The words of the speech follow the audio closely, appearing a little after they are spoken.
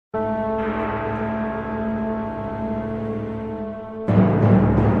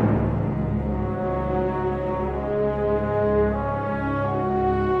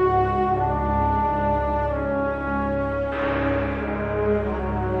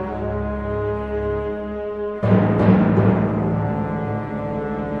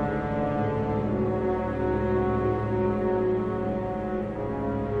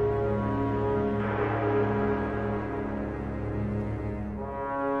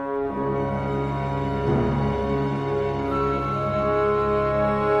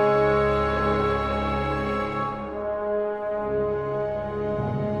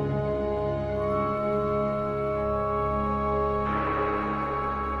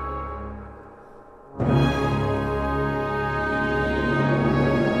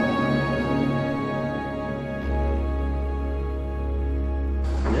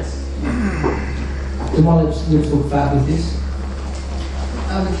So why let's talk about with this.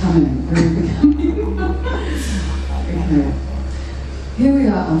 We're coming. Okay. Here we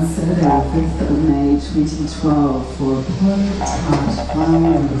are on Saturday, 5th of May 2012 for poeTart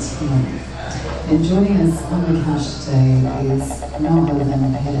 110. And joining us on the couch today is no other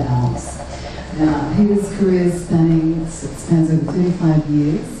than Peter Alves. Now, Peter's career spans over 35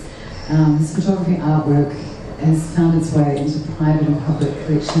 years. His photography artwork has found its way into private and public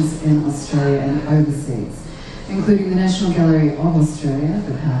collections in Australia and overseas, including the National Gallery of Australia,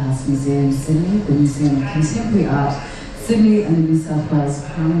 the Powerhouse Museum, Sydney, the Museum of Contemporary Art, Sydney, and the New South Wales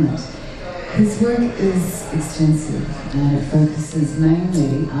Parliament. His work is extensive and it focuses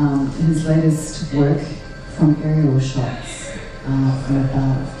mainly on his latest work from aerial shots from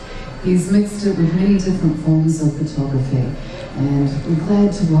above. He's mixed it with many different forms of photography, and we're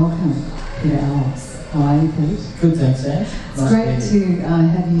glad to welcome Peter Alves. How are you, Pete? Good, thanks, Ange. It's great to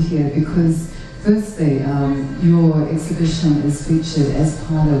have you here because, firstly, your exhibition is featured as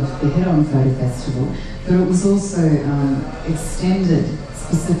part of the Head-On Photo Festival, but it was also extended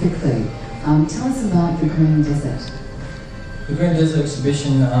specifically. Tell us about the Green Desert. The Green Desert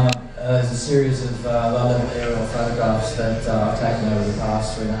exhibition is a series of low-level aerial photographs that I've taken over the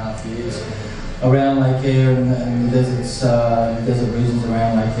past 3.5 years around Lake Eyre and the deserts, desert regions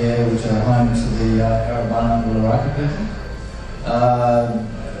around Lake Eyre, which are home to the Arabana and Wurundjeri people.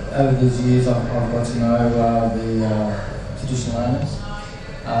 Over these years, I've got to know the traditional owners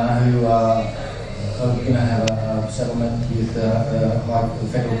who are going to have a settlement with the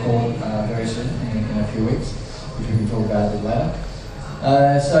federal court very soon, in a few weeks, which we can talk about a bit later.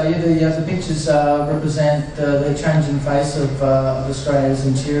 So yeah, the pictures represent the changing face of Australia's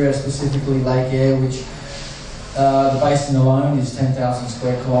interior, specifically Lake Eyre, which the basin alone is 10,000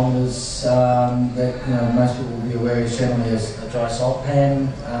 square kilometres. That most people will be aware is generally a dry salt pan,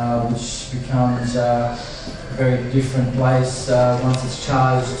 which becomes a very different place once it's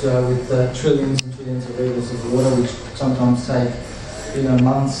charged with trillions and trillions of litres of water, which sometimes take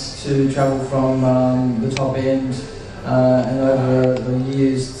months to travel from the top end. And over the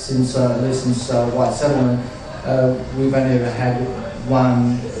years since, at least since white settlement, we've only ever had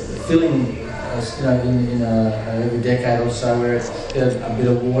one filling, in every decade or so, where it's a bit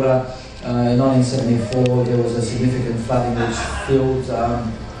of water. In 1974, there was a significant flooding which filled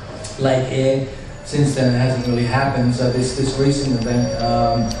Lake Eyre. Since then, it hasn't really happened. So this recent event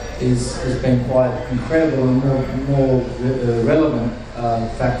has been quite incredible, and more relevant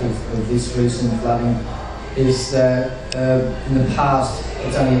fact of this recent flooding is that in the past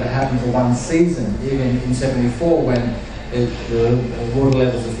it's only ever happened for one season. Even in '74, when the water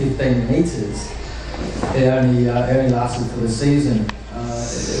levels are 15 metres, it only lasted for the season. It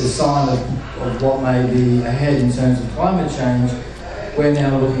was a sign of what may be ahead in terms of climate change. We're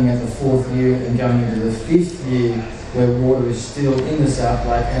now looking at the 4th year and going into the 5th year where water is still in the South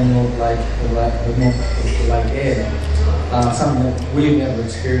Lake and North Lake, the Lake Eyre. Something that we've never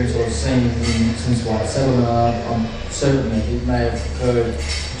experienced or seen since white settlement. I'm certain that it may have occurred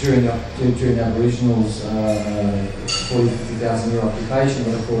during the Aboriginals' 40,000-50,000 year occupation,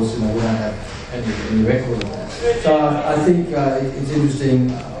 but of course we don't have any record of that. So I think it's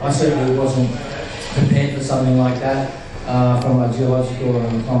interesting. I certainly wasn't prepared for something like that from a geological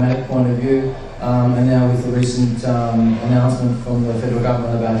and climatic point of view. And now with the recent announcement from the federal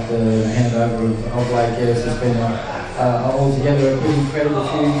government about the handover of Lake Eyre, it's been altogether a pretty incredible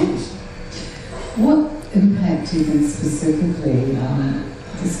few years. What impact, even specifically,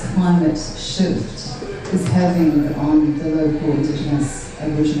 this climate shift is having on the local Indigenous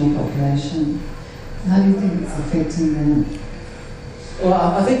Aboriginal population? How do you think it's affecting them? Well,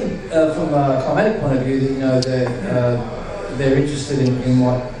 I think from a climatic point of view, they're interested in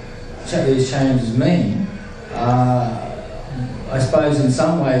what these changes mean. I suppose in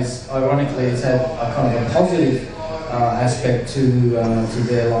some ways, ironically, it's had a kind of a positive aspect to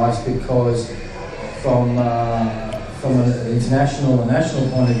their lives, because from an international and national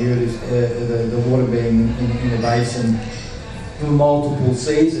point of view, the water being in the basin for multiple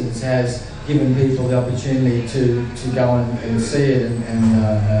seasons has given people the opportunity to go and see it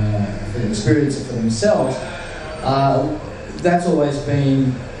and experience it for themselves. That's always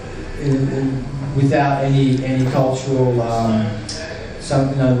been without any cultural,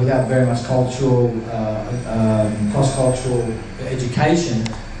 without very much cultural, cross-cultural education.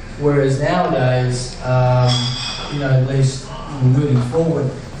 Whereas nowadays, at least moving forward,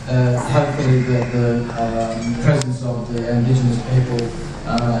 hopefully the presence of the Indigenous people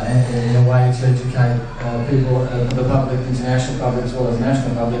in a way to educate people, the public, international public as well as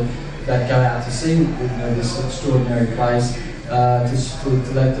national public, that go out to see this extraordinary place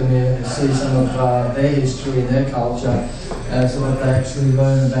to let them see some of their history and their culture, so that they actually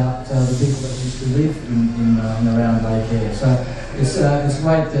learn about the people that used to live in and around Lake Eyre. So it's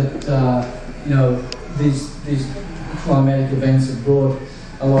great that you know, these climatic events have brought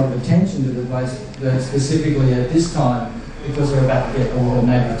a lot of attention to the place, specifically at this time, because we're about to get all the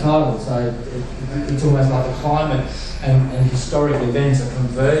native title. So it's almost like the climate and historic events are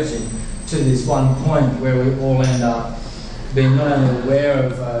converging to this one point where we all end up being not only aware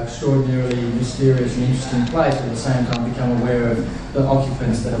of extraordinarily mysterious and interesting place, but at the same time become aware of the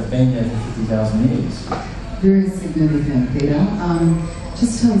occupants that have been there for 50,000 years. Very significant, Peter.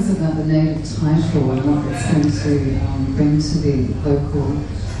 Just tell us about the native title and what it's going to bring to the local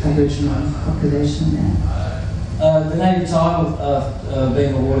Aboriginal population there. The native title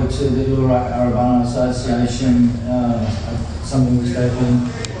being awarded to the Uluru Arabana Association, something which they've been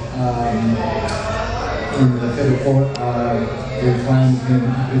in the federal court, they've claimed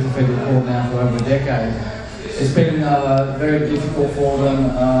with the federal court now for over a decade. It's been very difficult for them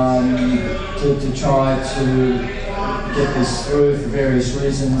to try to get this through for various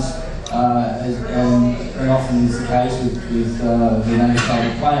reasons, and often is the case with the native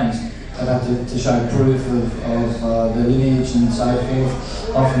title claims. They have to show proof of the lineage and so forth.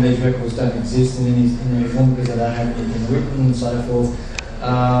 Often these records don't exist in any form because they don't have anything written and so forth.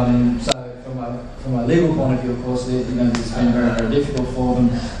 So from a legal point of view, of course, it's been very, very difficult for them.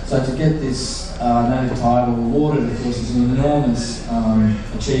 So to get this native title awarded, of course, is an enormous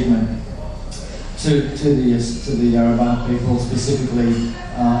achievement to the Arabana people, specifically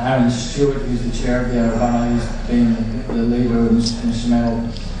Aaron Stewart, who's the chair of the Arabana, who's been the leader and instrumental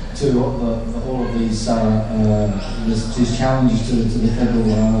to all of these challenges to the federal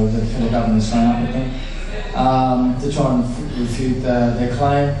government thrown up at them to try and refute their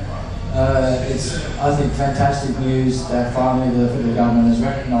claim. It's, I think, fantastic news that finally the federal government has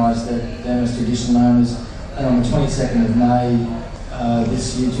recognised that them as traditional owners, and on the 22nd of May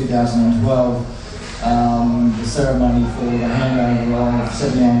this year, 2012, the ceremony for the handover of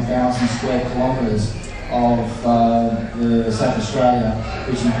 79,000 square kilometres of the South Australia,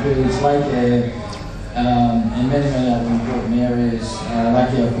 which includes Lake Eyre and many other important areas.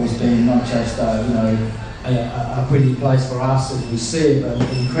 Lake Eyre, of course, being not just a pretty place for us as we see it, but an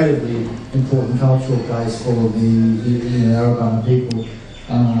incredibly important cultural place for the Arabana people,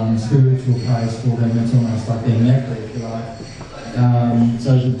 spiritual place for them. It's almost like their mecca, if you like.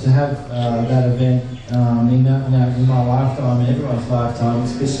 So to have that event in my lifetime, in everyone's lifetime,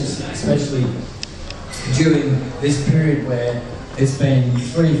 especially during this period where it's been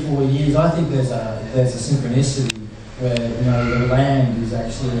 3-4 years, I think there's a synchronicity where the land is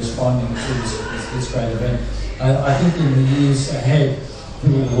actually responding to this great event. I think in the years ahead,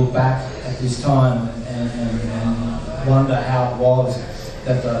 people will look back at this time and wonder how it was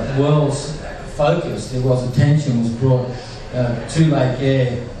that the world's focus, attention was brought to Lake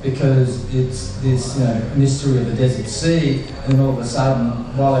Eyre, because it's this mystery of the desert sea, and all of a sudden,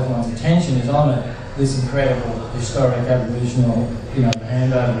 while everyone's attention is on it, this incredible historic Aboriginal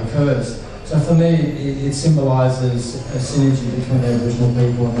handover occurs. So for me, it symbolises a synergy between the Aboriginal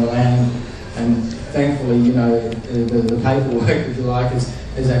people and the land, and thankfully, the paperwork, if you like, is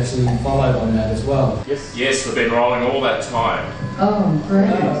actually followed on that as well. Yes, we've been rolling all that time. Oh, great.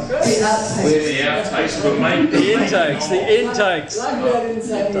 The outtakes. Where's the outtakes? We'll make The intakes. Luckily I didn't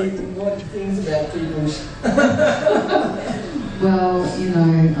say any things about people. Well, I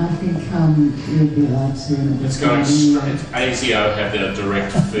think you'd be allowed to. It's going straight. ASIO have their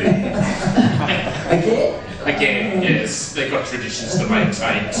direct feed. Again, yes. They've got traditions to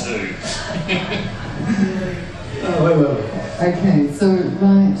maintain too. Okay, so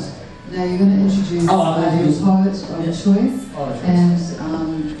right now you're going to introduce your poet of choice and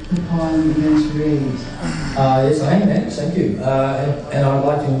the poem you're going to read. Yes, I am, Max, thank you. And I'd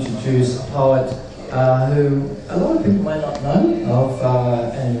like to introduce a poet who a lot of people may not know of,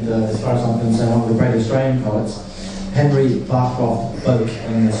 and as far as I'm concerned, one of the great Australian poets, Henry Barcroft Boak,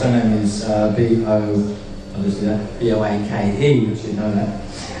 and the surname is B-O-A-K-E, which you know that.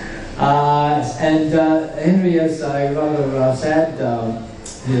 And Henry has a rather sad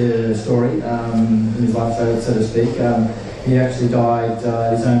story in his life, so to speak. He actually died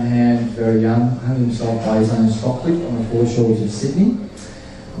at his own hand very young, hung himself by his own stockwhip on the foreshores of Sydney,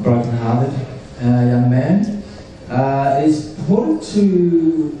 a broken-hearted young man. Is purported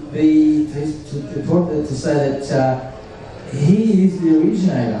to say that he is the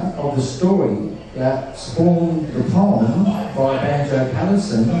originator of the story that spawned the poem by Banjo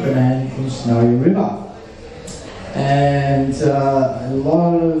Patterson, The Man from Snowy River. And a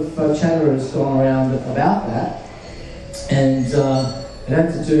lot of chatter has gone around about that. And it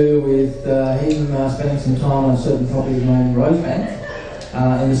had to do with him spending some time on a certain property named Rosebank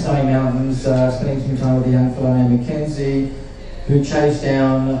in the Snowy Mountains, spending some time with a young fellow named Mackenzie, who chased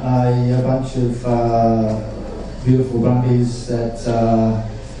down a bunch of beautiful brumbies that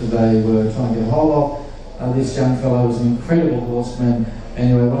they were trying to get hold of. This young fellow was an incredible horseman.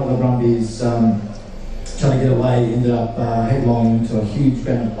 Anyway, one of the brumbies trying to get away ended up headlong into a huge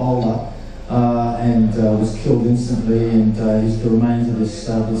granite boulder and was killed instantly, and the remains of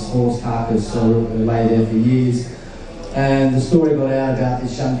this horse carcass lay there for years. And the story got out about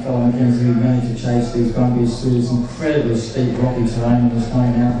this young fellow Mackenzie who managed to chase these brumbies through this incredibly steep rocky terrain in the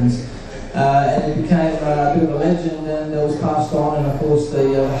Snowy Mountains. And it became a bit of a legend, and it was passed on, and of course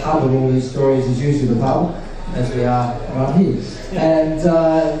the hub of all these stories is usually the pub, as we are right here. And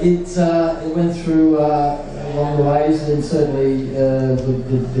it went through along the ways, and certainly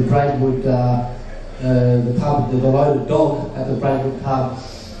the Braidwood, the pub, the Loaded Dog at the Braidwood pub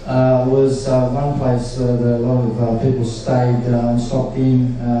was one place where a lot of people stayed and stopped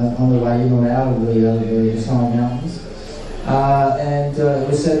in on the way in or out of the Snowy Mountains. And it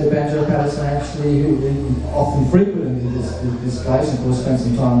was said that Banjo Patterson actually, who often frequented this place, and of course spent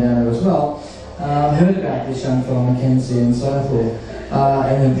some time down there as well, heard about this young fellow Mackenzie and so forth,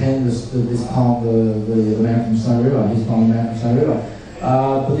 and then penned this poem, the Man from Snow River, his poem, The Man from Snow River.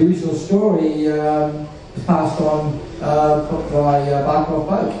 But the original story was passed on by Barcroft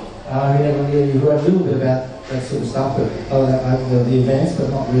Bloke, who had a little bit about that sort of stuff, but the events, but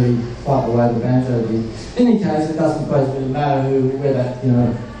not really quite the way the banjo did. In any case, it doesn't really matter where that, the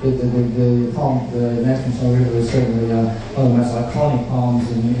poem, The Man from Snow River, is certainly one of the most iconic poems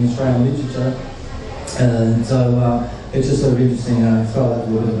in Australian literature. And so it's just sort of interesting to throw that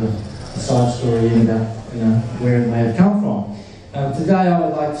little bit of a side story in about where it may have come from. Today I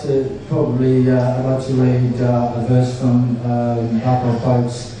would like to I'd like to read a verse from Barcroft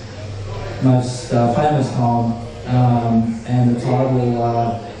Bloke's most famous poem, and the title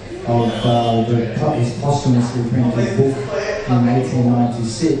of his posthumously printed book in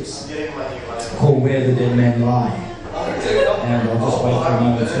 1896, called Where the Dead Men Lie. And I'll just wait for a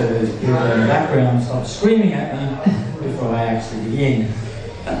moment until these people in the background stop screaming at me before I actually begin.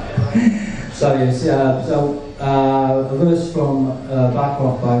 So yes, a verse from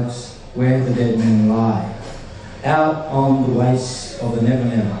Barcroft Bloke's Where the Dead Men Lie. Out on the wastes of the Never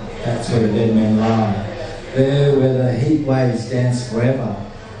Never, that's where the dead men lie. There where the heat waves dance forever,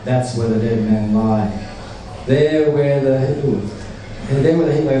 that's where the dead men lie. There where the heat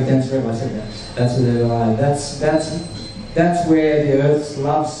waves dance forever, I said that. That's where they lie. That's where the earth's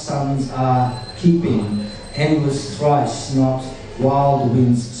loved suns are keeping endless thrice, not wild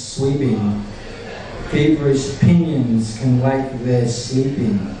winds sweeping. Feverish pinions can wake their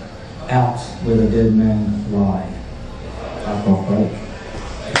sleeping, out where the dead men lie. Barcroft Bloke.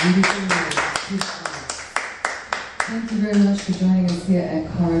 Thank you very much for joining us here at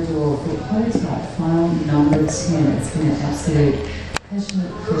Corridor for poeTart file number 10. It's been an absolute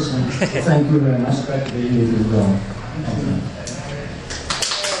passionate pleasure. Thank you very much. Great to be here with you as well.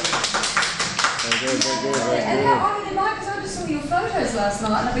 I just saw your photos last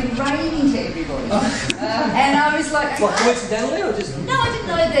night, and I've been raving to everybody. And I was like, what, coincidentally or just? No, I didn't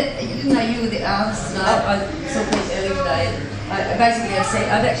know that. You didn't know you were the artist. And I saw Pete earlier today. And I've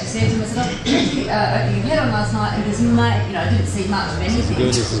actually said to him, I said, opening your head on last night, and I didn't see much of anything.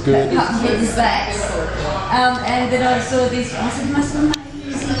 This is good. Apart from heads and backs. And then I saw this. I said, my some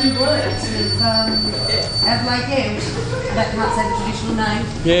amazing works of Adelaide, which I can't say the traditional name.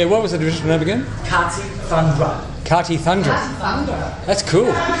 Yeah, what was the traditional name again? Kati Thundra. Kati Thundra. That's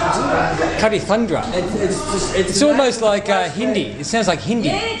cool. Kati Thundra. It's almost like Hindi. It sounds like Hindi.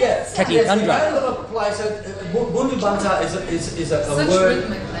 Yeah. Kati Thundra. A lot of places, Bundu Banta is a Such word.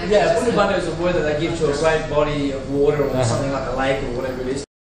 rhythmic language. Yeah, Bundu Banta is a word that they give to a great body of water or something like a lake or whatever it is.